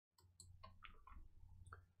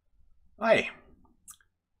Hi,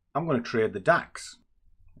 I'm going to trade the DAX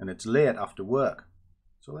and it's late after work,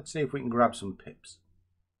 so let's see if we can grab some pips.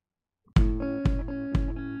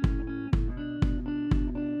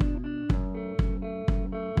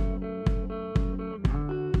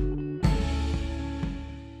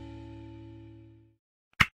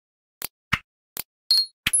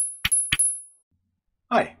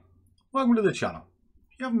 Hi, welcome to the channel.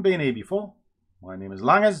 If you haven't been here before, my name is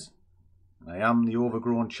𝗖𝗢𝗡𝗡𝗖𝗧 and I am the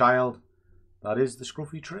overgrown child that is the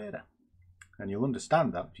Scruffy trader, and you'll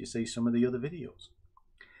understand that if you see some of the other videos.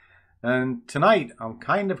 And tonight I'm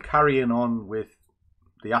kind of carrying on with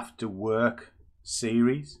the after work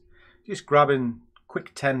series, just grabbing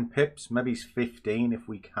quick 10 pips, maybe 15 if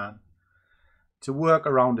we can, to work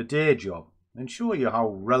around a day job and show you how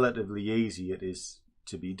relatively easy it is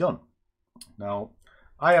to be done. Now,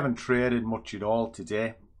 I haven't traded much at all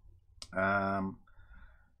today,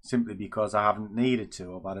 simply because I haven't needed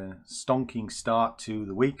to. I've had a stonking start to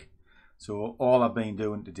the week, so all I've been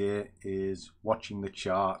doing today is watching the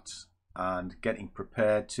charts and getting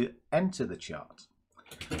prepared to enter the chart.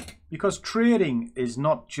 Because trading is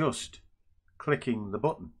not just clicking the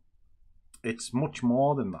button, it's much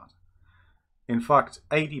more than that. In fact,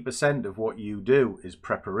 80% of what you do is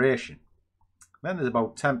preparation. Then there's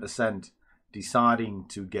about 10% deciding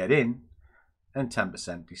to get in and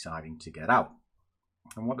 10% deciding to get out.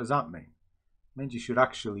 And what does that mean? It means you should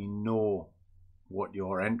actually know what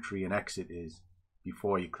your entry and exit is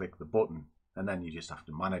before you click the button, and then you just have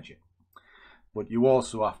to manage it. But you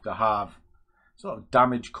also have to have sort of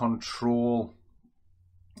damage control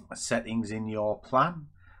settings in your plan.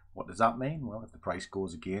 What does that mean? Well, if the price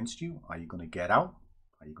goes against you, are you going to get out?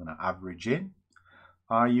 Are you going to average in?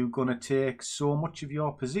 Are you going to take so much of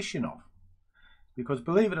your position off? Because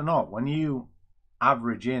believe it or not, when you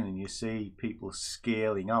average in and you see people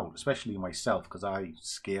scaling out, especially myself because I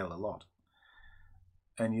scale a lot,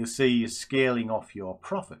 and you see you scaling off your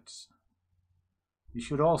profits, you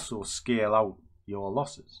should also scale out your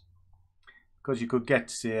losses. Because you could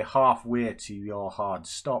get, say, halfway to your hard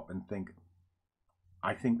stop and think,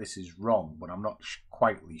 I think this is wrong, but I'm not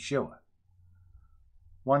quite sure.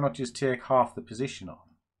 Why not just take half the position off?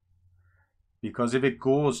 Because if it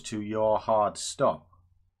goes to your hard stop,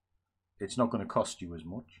 it's not going to cost you as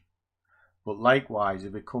much. But likewise,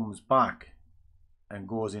 if it comes back and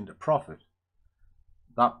goes into profit,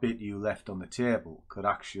 that bit you left on the table could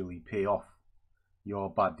actually pay off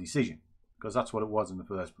your bad decision. Because that's what it was in the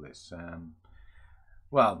first place.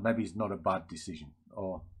 Well, maybe it's not a bad decision,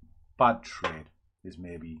 or bad trade is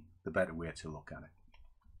maybe the better way to look at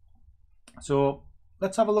it. So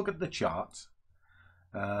let's have a look at the chart.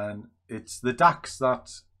 And it's the DAX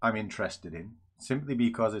that I'm interested in, simply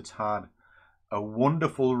because it's had a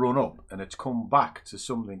wonderful run up and it's come back to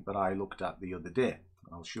something that I looked at the other day.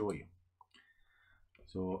 I'll show you.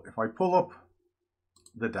 So if I pull up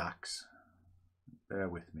the DAX, bear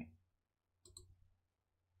with me.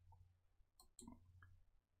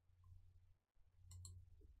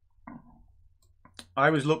 I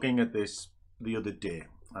was looking at this the other day,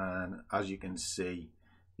 and as you can see,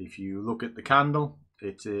 if you look at the candle,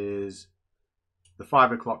 it is the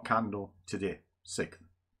 5 o'clock candle today, 6th,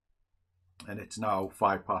 and it's now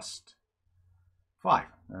 5 past 5.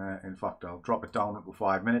 In fact, I'll drop it down to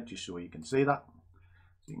 5 minutes just so you can see that.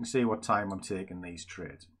 So you can see what time I'm taking these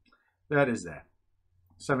trades. There it is there,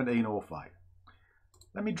 17:05.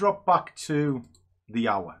 Let me drop back to the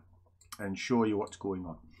hour and show you what's going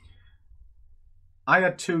on. I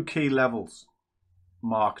had 2 key levels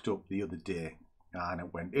marked up the other day, and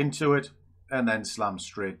it went into it and then slammed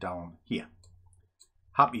straight down here.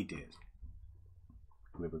 Happy days.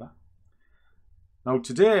 With that. Now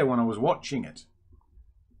today, when I was watching it,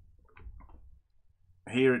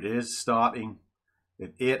 here it is starting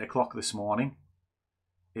at 8 o'clock this morning.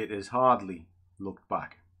 It has hardly looked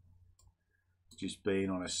back. It's just been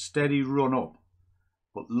on a steady run up,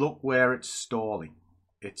 but look where it's stalling.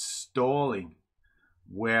 It's stalling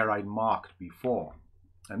where I'd marked before,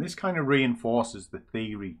 and this kind of reinforces the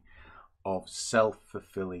theory of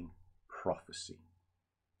self-fulfilling prophecy.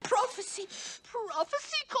 Prophecy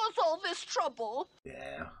caused all this trouble.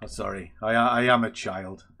 Yeah, sorry, I am a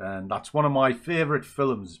child, and that's one of my favourite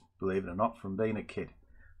films, believe it or not, from being a kid.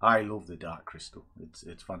 I love The Dark Crystal.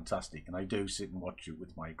 It's fantastic, and I do sit and watch it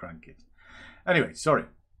with my grandkids. Anyway, sorry.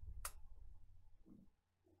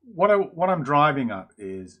 What I'm driving at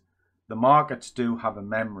is the markets do have a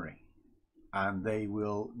memory, and they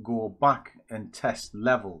will go back and test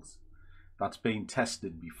levels that's been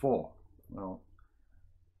tested before. Well,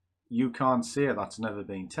 you can't say that's never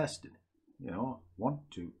been tested. You know, 1,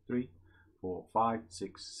 2, 3, 4, 5,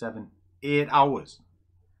 6, 7, 8 hours.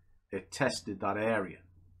 it tested that area.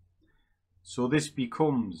 So this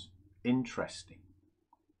becomes interesting,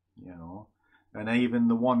 you know, and even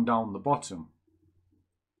the one down the bottom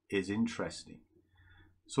is interesting.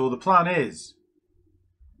 So the plan is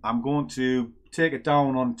I'm going to take it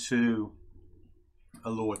down onto a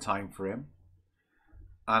lower time frame,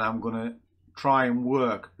 and I'm going to try and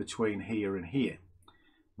work between here and here.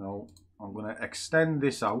 Now I'm going to extend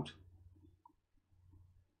this out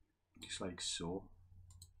just like so,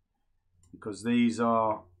 because these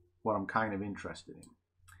are what I'm kind of interested in.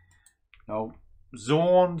 Now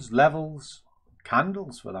zones, levels,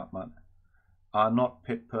 candles for that matter, are not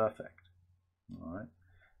pip perfect. All right,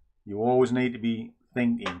 you always need to be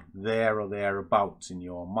thinking there or thereabouts in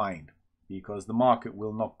your mind, because the market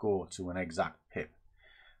will not go to an exact pip,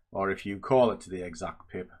 or if you call it to the exact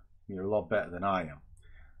pip, you're a lot better than I am.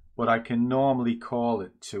 But I can normally call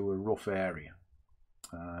it to a rough area,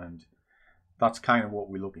 and that's kind of what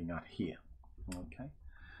we're looking at here. Okay,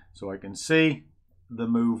 so I can see the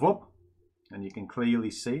move up, and you can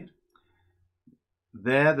clearly see it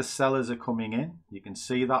there. The sellers are coming in. You can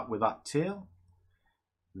see that with that tail.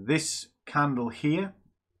 This candle here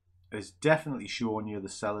is definitely showing you the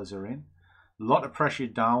sellers are in. A lot of pressure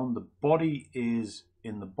down. The body is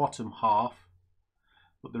in the bottom half,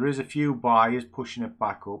 but there is a few buyers pushing it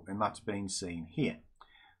back up, and that's being seen here.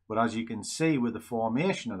 But as you can see with the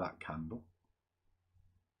formation of that candle,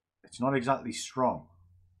 it's not exactly strong.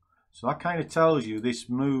 So that kind of tells you this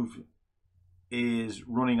move is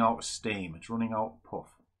running out of steam. It's running out of puff.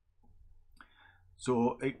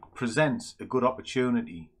 So it presents a good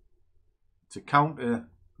opportunity to counter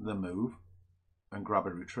the move and grab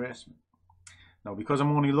a retracement. Now, because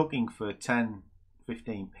I'm only looking for 10,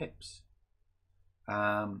 15 pips,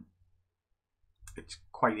 it's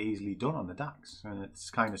quite easily done on the DAX, and it's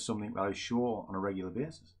kind of something that I show on a regular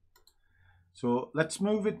basis. So let's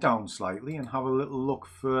move it down slightly and have a little look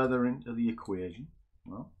further into the equation.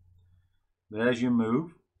 Well, there's your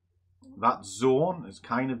move. That zone has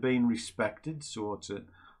kind of been respected, so it's a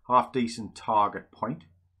half decent target point.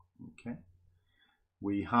 Okay,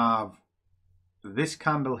 we have this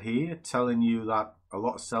candle here telling you that a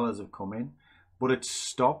lot of sellers have come in, but it's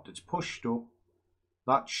stopped, it's pushed up.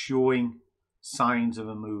 That's showing signs of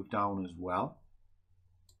a move down as well.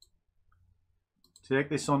 Take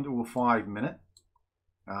this onto a 5 minute,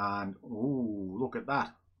 and oh, look at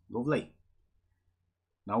that, lovely.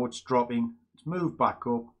 Now it's dropping, it's moved back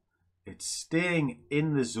up, it's staying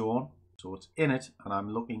in the zone, so it's in it, and I'm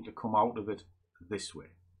looking to come out of it this way.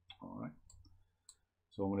 All right,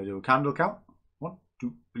 so I'm going to do a candle count. 1,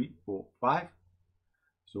 2, 3, 4, 5.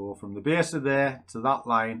 So from the base of there to that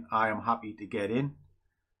line, I am happy to get in.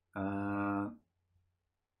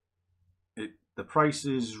 The price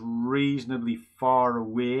is reasonably far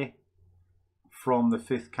away from the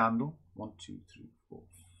fifth candle. 1, 2, 3, 4,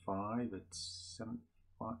 5. It's 7,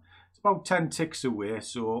 5. It's about 10 ticks away.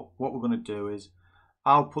 So what we're going to do is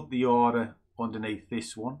I'll put the order underneath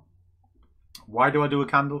this one. Why do I do a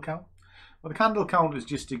candle count? Well, the candle count is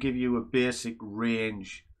just to give you a basic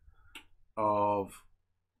range of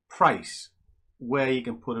price where you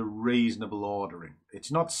can put a reasonable order in.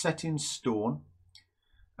 It's not set in stone.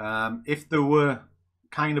 If they were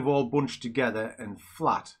kind of all bunched together and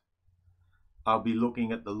flat, I'll be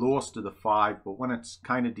looking at the lowest of the 5, but when it's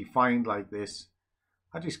kind of defined like this,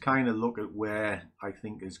 I just kind of look at where I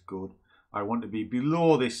think is good. I want to be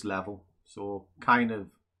below this level, so kind of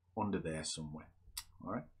under there somewhere.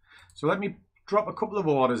 All right, so let me drop a couple of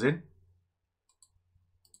orders in,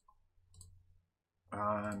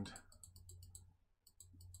 and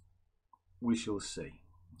we shall see.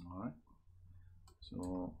 All right,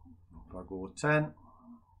 so if I go 10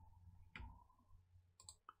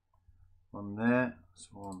 on there, so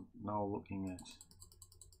I'm now looking at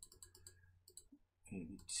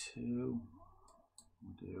 82,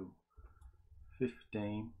 we'll do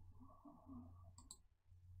 15,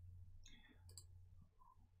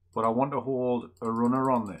 but I want to hold a runner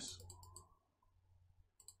on this.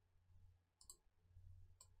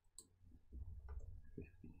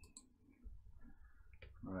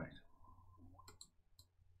 Right.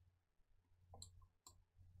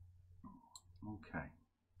 Okay.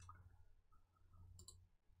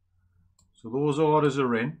 So those orders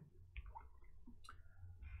are in.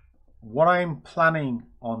 What I'm planning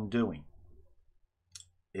on doing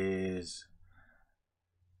is,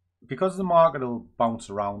 because the market will bounce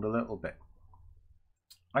around a little bit,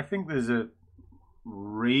 I think there's a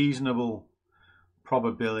reasonable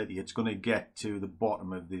probability it's going to get to the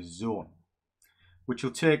bottom of this zone, which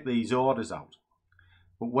will take these orders out.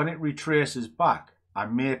 But when it retraces back, I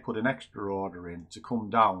may put an extra order in to come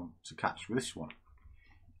down to catch this one.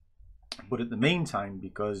 But at the meantime,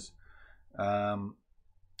 because I'm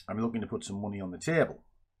looking to put some money on the table,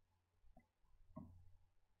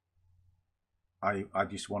 I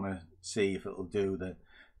just want to see if it'll do the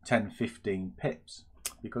 10-15 pips,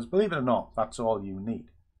 because believe it or not, that's all you need.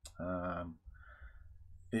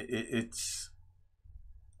 It's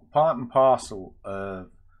part and parcel of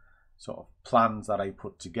sort of plans that I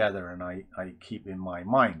put together and I keep in my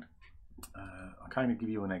mind. I'll kind of give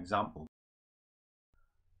you an example.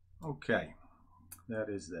 Okay, there it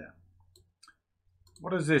is there.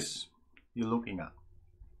 What is this you're looking at?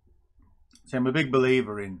 See, I'm a big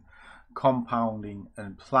believer in compounding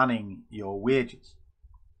and planning your wages.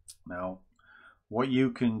 Now, what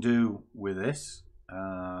you can do with this,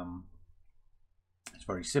 it's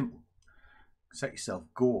very simple. Set yourself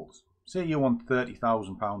goals. Say you want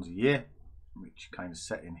 £30,000 a year, which kind of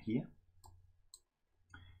set in here.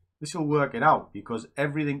 This will work it out because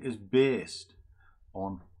everything is based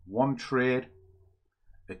on one trade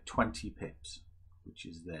at 20 pips, which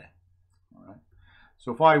is there. All right.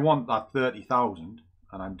 So if I want that 30,000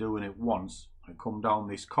 and I'm doing it once, I come down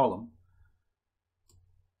this column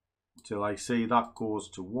till I see that goes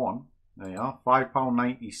to 1. There you are.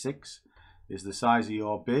 £5.96 is the size of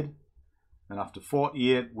your bid, and after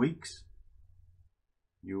 48 weeks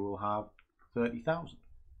you will have 30,000.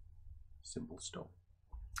 Simple stuff.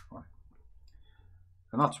 Right.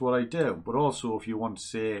 And that's what I do. But also, if you want to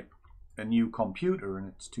say a new computer and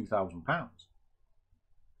it's £2,000,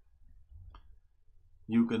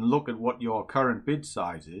 you can look at what your current bid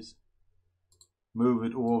size is, move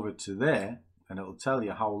it over to there, and it'll tell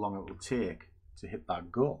you how long it will take to hit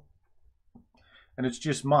that goal. And it's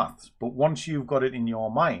just maths, but once you've got it in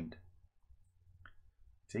your mind,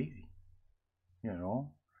 it's easy, you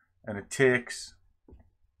know, and it takes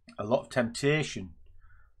a lot of temptation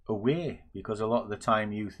away, because a lot of the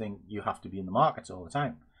time you think you have to be in the markets all the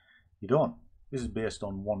time. You don't. This is based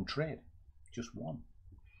on one trade, just one.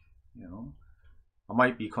 You know, I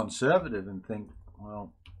might be conservative and think,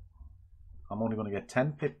 well, I'm only going to get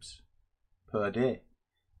 10 pips per day,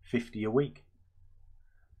 50 a week,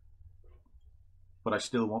 but I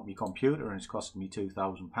still want my computer and it's costing me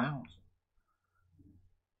 £2,000.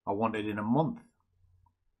 I want it in a month.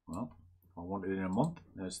 Well, if I want it in a month,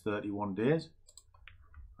 there's 31 days.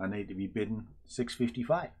 I need to be bidding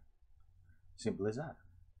 655. Simple as that.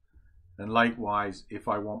 And likewise, if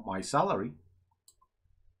I want my salary,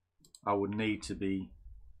 I would need to be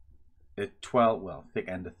at 12, well, thick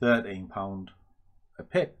end of £13 a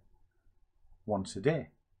pip once a day.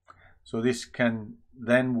 So this can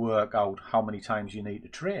then work out how many times you need to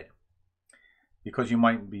trade, because you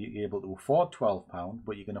might be able to afford £12,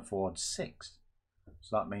 but you can afford 6.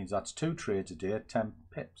 So that means that's 2 trades a day at 10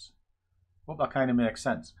 pips. Hope that kind of makes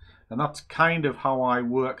sense. And that's kind of how I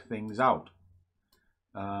work things out.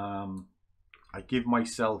 I give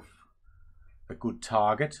myself a good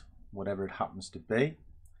target, whatever it happens to be,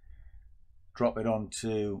 drop it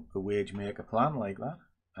onto a wage maker plan like that,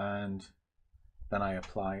 and then I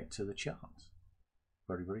apply it to the charts.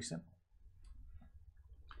 Very, very simple.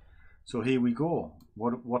 So here we go.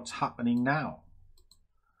 What's happening now?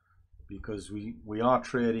 Because we are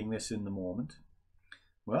trading this in the moment.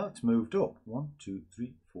 Well, it's moved up. 1, 2,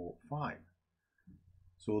 3, 4, 5.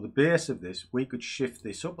 So the base of this, we could shift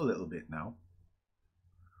this up a little bit now.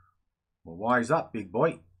 Well, why is that, big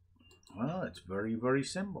boy? Well, it's very, very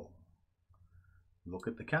simple. Look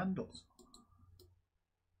at the candles.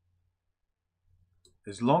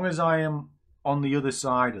 As long as I am on the other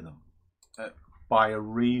side of them by a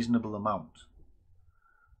reasonable amount,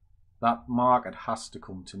 that market has to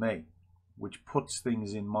come to me, which puts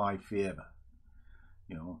things in my favor.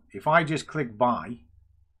 You know, if I just click buy,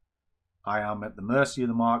 I am at the mercy of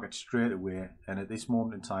the market straight away, and at this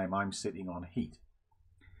moment in time I'm sitting on heat.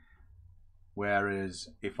 Whereas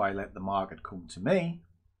if I let the market come to me,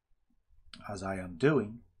 as I am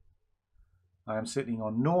doing, I am sitting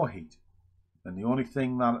on no heat, and the only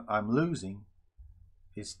thing that I'm losing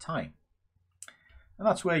is time. And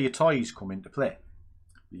that's where your toys come into play,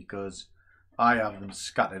 because I have them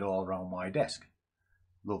scattered all around my desk.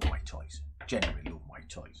 Love my toys, genuinely love my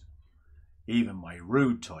toys, even my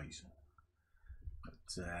rude toys. But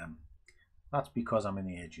that's because I'm an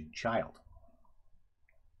aging child.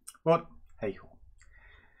 But hey ho,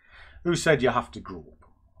 who said you have to grow up?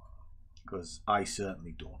 Because I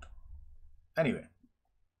certainly don't. Anyway,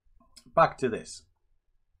 back to this.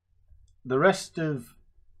 The rest of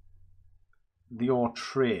your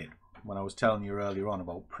trade, when I was telling you earlier on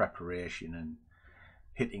about preparation and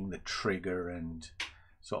hitting the trigger and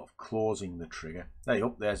sort of closing the trigger. Hey,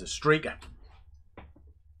 up there's a streaker.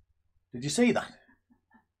 Did you see that?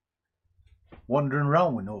 wandering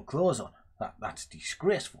around with no clothes on. That's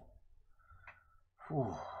disgraceful.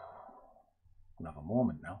 Whew. I'll have a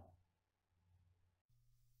moment now.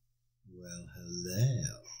 Well,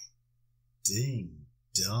 hello. Ding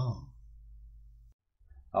dong.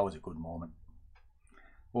 That was a good moment.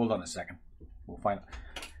 Hold on a second. We'll find it.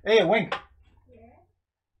 Hey, Wink.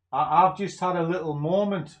 Yeah. I've just had a little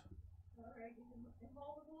moment. Alright,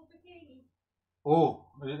 involve a little bikini. Oh,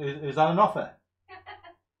 is that an offer?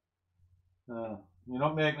 You're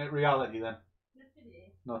not making it reality then? Not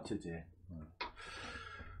today. Not today.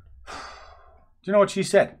 Do you know what she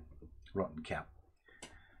said? Rotten cap.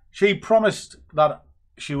 She promised that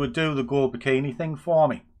she would do the gold bikini thing for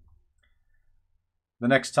me the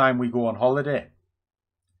next time we go on holiday.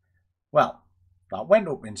 Well, that went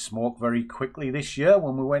up in smoke very quickly this year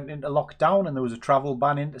when we went into lockdown and there was a travel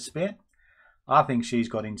ban into Spain. I think she's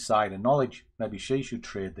got insider knowledge. Maybe she should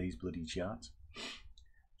trade these bloody charts.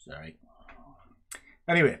 Sorry.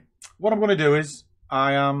 Anyway, what I'm going to do is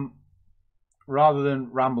rather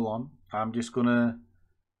than ramble on, I'm just going to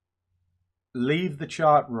leave the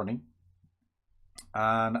chart running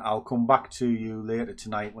and I'll come back to you later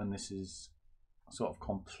tonight when this is sort of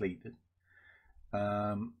completed.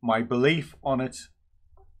 My belief on it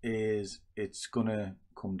is it's going to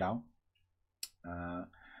come down.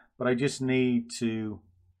 But I just need to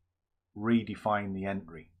redefine the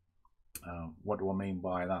entry. What do I mean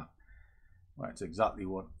by that? Well, it's exactly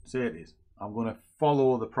what it is. I'm going to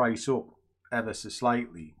follow the price up ever so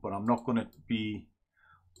slightly, but I'm not going to be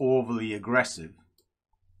overly aggressive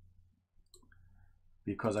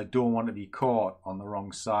because I don't want to be caught on the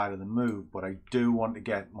wrong side of the move, but I do want to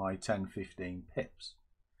get my 10-15 pips.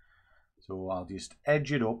 So I'll just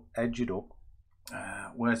edge it up.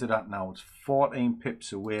 Where's it at now? It's 14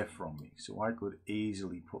 pips away from me, so I could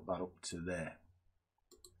easily put that up to there,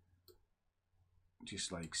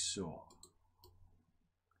 just like so.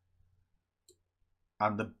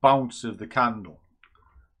 And the bounce of the candle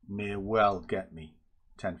may well get me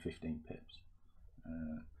 10-15 pips.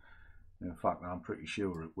 In fact, I'm pretty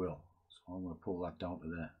sure it will. So I'm going to pull that down to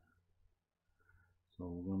there. So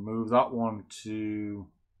we're going to move that one to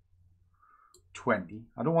 20.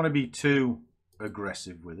 I don't want to be too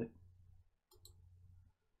aggressive with it.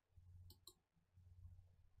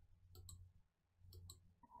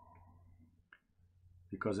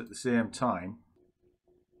 Because at the same time,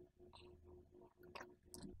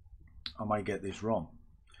 I might get this wrong.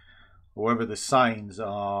 However, the signs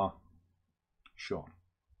are short.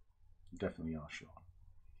 Definitely are short.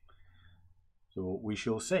 So we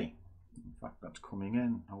shall see. In fact, that's coming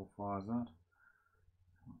in. How far is that?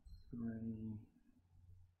 3.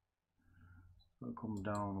 It'll come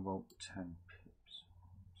down about 10 pips.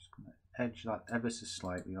 Just going to edge that ever so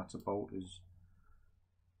slightly. That's about as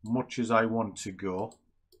much as I want to go.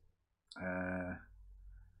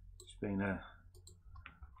 It's been a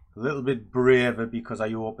little bit braver because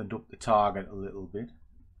I opened up the target a little bit.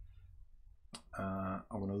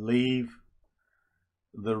 I'm going to leave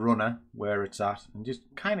the runner where it's at and just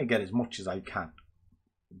kind of get as much as I can,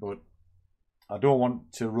 but I don't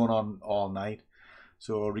want to run on all night.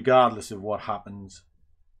 So regardless of what happens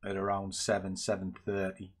at around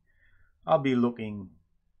 7:30, I'll be looking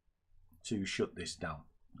to shut this down,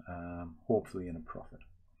 hopefully in a profit,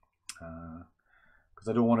 because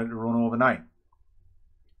I don't want it to run overnight,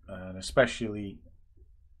 and especially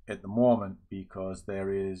at the moment because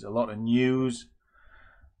there is a lot of news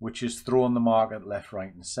which has thrown the market left,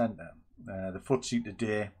 right and centre. The FTSE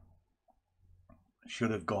today should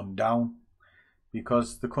have gone down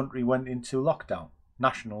because the country went into lockdown,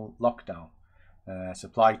 national lockdown.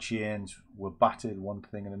 Supply chains were battered, one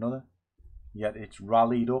thing and another, yet it's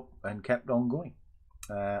rallied up and kept on going.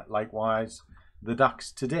 Likewise, the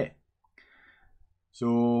DAX today.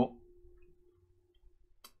 So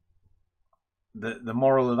the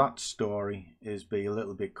moral of that story is be a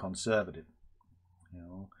little bit conservative. You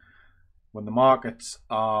know, when the markets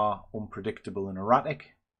are unpredictable and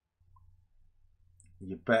erratic,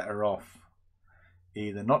 you're better off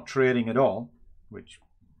either not trading at all, which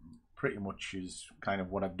pretty much is kind of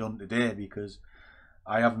what I've done today because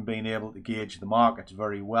I haven't been able to gauge the markets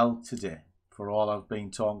very well today. For all I've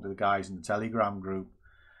been talking to the guys in the Telegram group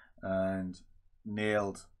and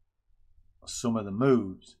nailed some of the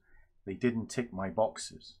moves, they didn't tick my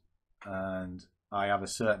boxes, and I have a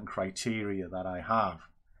certain criteria that I have,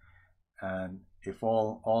 and if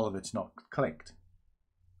all of it's not clicked,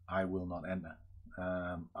 I will not enter.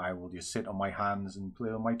 I will just sit on my hands and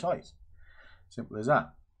play with my toys. Simple as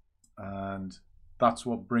that. And that's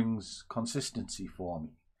what brings consistency for me,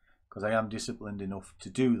 because I am disciplined enough to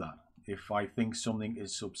do that. If I think something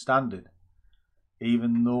is substandard,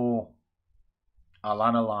 even though I'll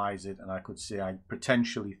analyze it and I could say I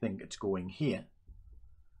potentially think it's going here,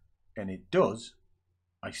 and it does.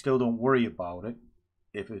 I still don't worry about it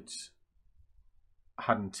if it's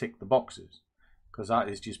hadn't ticked the boxes, because that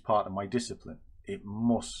is just part of my discipline. It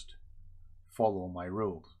must follow my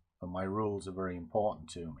rules, and my rules are very important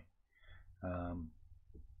to me.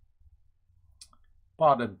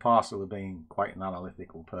 Part and parcel of being quite an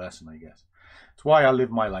analytical person, I guess. It's why I live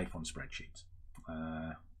my life on spreadsheets.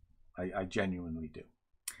 I genuinely do.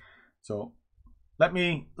 So let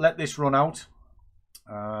this run out.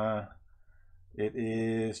 It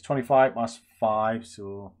is 5:25,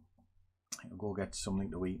 so I'll go get something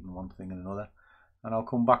to eat and one thing and another, and I'll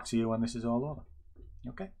come back to you when this is all over.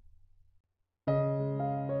 Okay?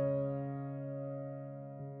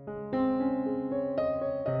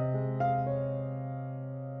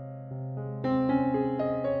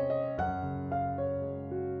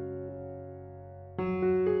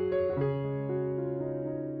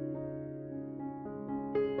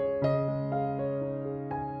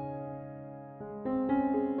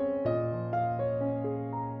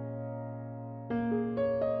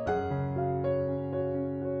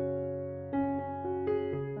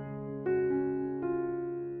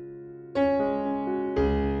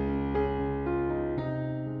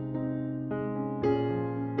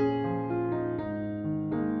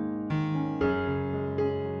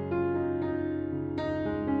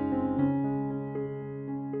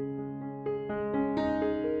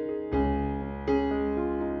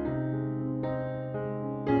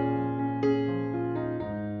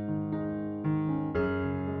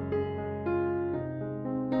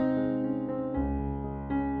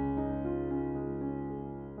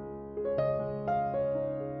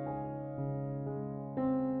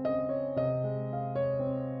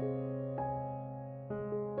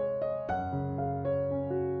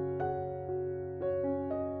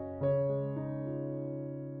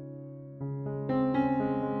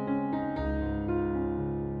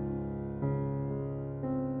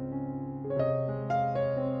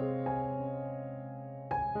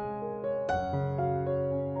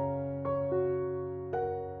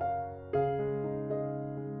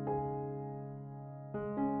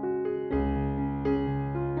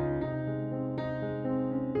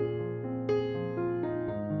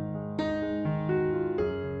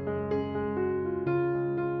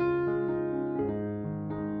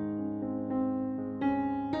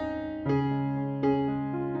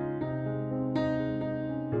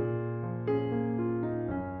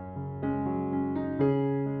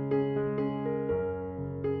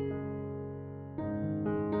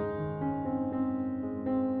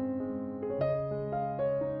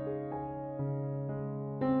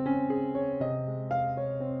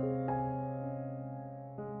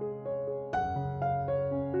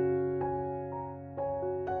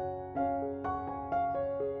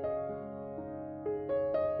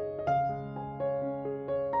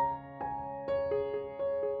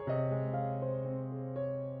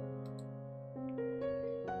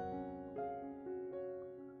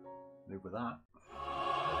 Live with that.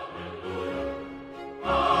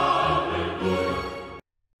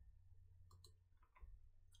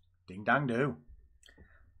 Ding dang do.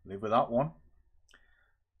 Live with that one.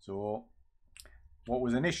 So what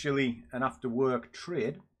was initially an after work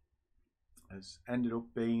trade has ended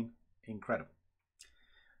up being incredible.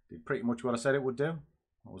 Did pretty much what I said it would do.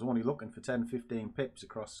 I was only looking for 10-15 pips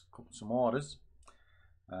across some orders.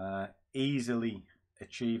 Easily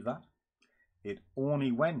achieved that. It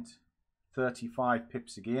only went 35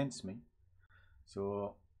 pips against me.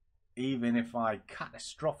 So even if I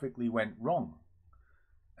catastrophically went wrong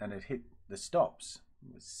and it hit the stops,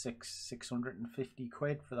 it was 650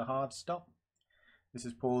 quid for the hard stop. This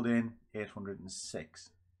has pulled in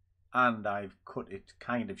 806, and I've cut it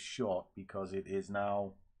kind of short because it is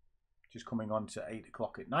now just coming on to 8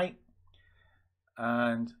 o'clock at night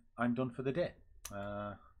and I'm done for the day.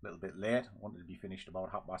 A little bit late. I wanted to be finished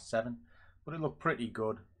about 7:30, but it looked pretty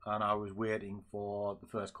good, and I was waiting for the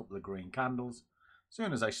first couple of green candles. As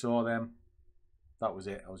soon as I saw them, that was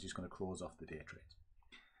it. I was just going to close off the day trade.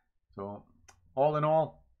 So all in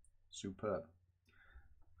all, superb.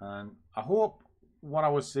 And I hope what I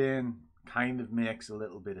was saying kind of makes a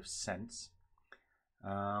little bit of sense.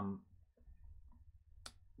 The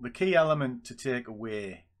key element to take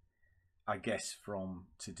away, I guess, from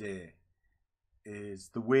today is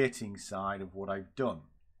the waiting side of what I've done,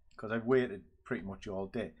 because I've waited pretty much all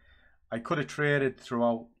day. I could have traded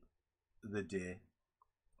throughout the day,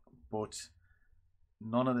 but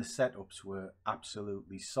none of the setups were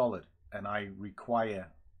absolutely solid, and I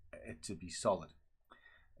require it to be solid.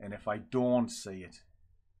 And if I don't see it,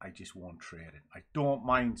 I just won't trade it. I don't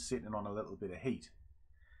mind sitting on a little bit of heat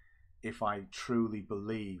if I truly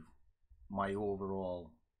believe my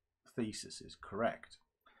overall thesis is correct.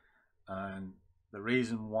 And the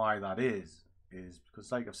reason why that is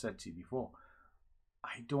because, like I've said to you before,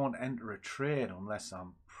 I don't enter a trade unless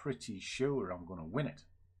I'm pretty sure I'm going to win it.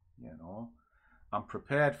 You know, I'm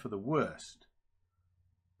prepared for the worst,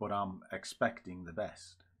 but I'm expecting the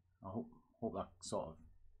best. I hope that sort of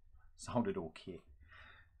sounded okay.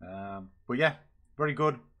 But yeah, very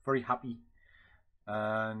good, very happy,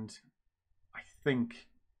 and I think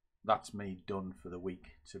that's me done for the week,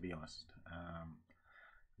 to be honest.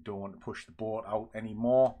 Don't want to push the boat out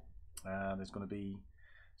anymore. There's going to be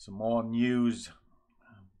some more news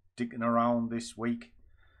digging around this week.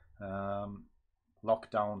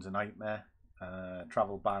 Lockdown's a nightmare.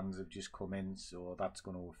 Travel bans have just come in, so that's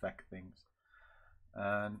going to affect things.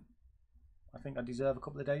 And I think I deserve a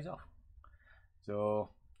couple of days off. So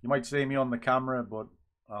you might see me on the camera, but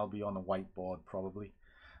I'll be on a whiteboard probably.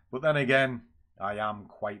 But then again, I am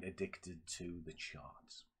quite addicted to the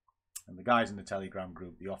charts. And the guys in the Telegram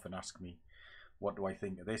group, they often ask me, what do I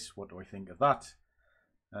think of this? What do I think of that?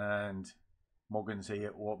 And Muggins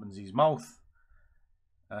here opens his mouth.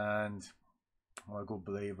 And I'm a good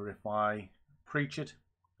believer, if I preach it,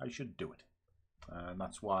 I should do it. And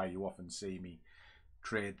that's why you often see me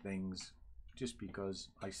trade things, just because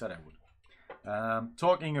I said I would.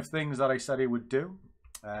 Talking of things that I said I would do,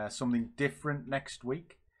 something different next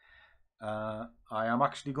week. I am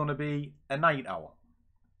actually going to be a night owl.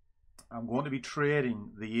 I'm going to be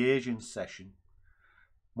trading the Asian session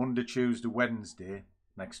Monday, Tuesday, Wednesday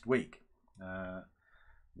next week.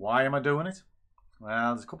 Why am I doing it?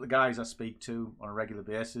 Well, there's a couple of guys I speak to on a regular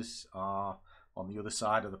basis are on the other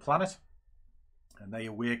side of the planet, and they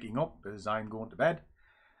are waking up as I'm going to bed,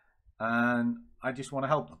 and I just want to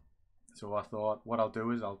help them. So I thought what I'll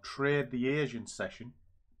do is I'll trade the Asian session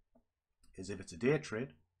as if it's a day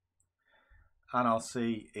trade, and I'll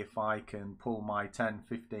see if I can pull my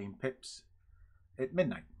 10-15 pips at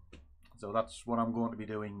midnight. So that's what I'm going to be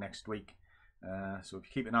doing next week. So if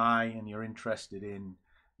you keep an eye and you're interested in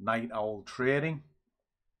night owl trading,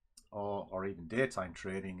 or even daytime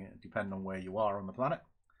trading, depending on where you are on the planet,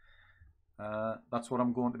 that's what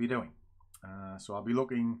I'm going to be doing. So I'll be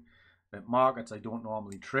looking at markets I don't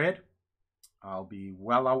normally trade. I'll be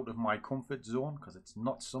well out of my comfort zone because it's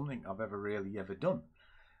not something I've ever done.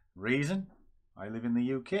 Reason? I live in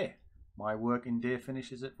the UK. My working day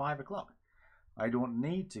finishes at 5 o'clock. I don't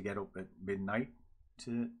need to get up at midnight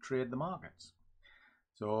to trade the markets.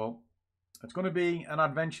 So it's going to be an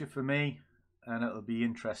adventure for me, and it'll be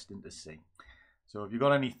interesting to see. So if you've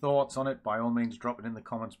got any thoughts on it, by all means drop it in the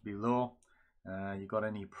comments below. You got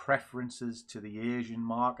any preferences to the Asian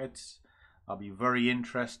markets? I'll be very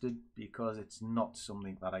interested because it's not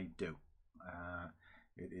something that I do.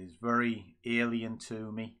 It is very alien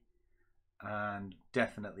to me and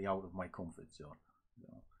definitely out of my comfort zone. So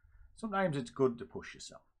sometimes it's good to push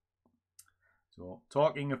yourself. So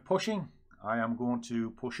talking of pushing, I am going to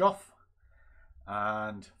push off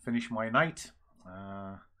and finish my night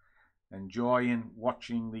enjoying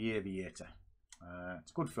watching The Aviator.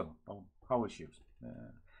 It's a good film about power shoes.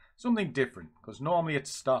 Something different, because normally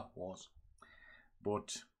it's Star Wars,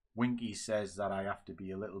 but Winky says that I have to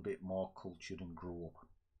be a little bit more cultured and grow up.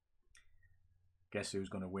 Guess who's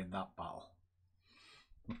going to win that battle?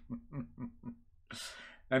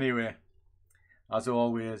 Anyway, as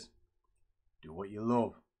always, do what you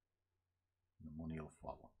love, and the money will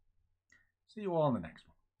follow. See you all in the next one.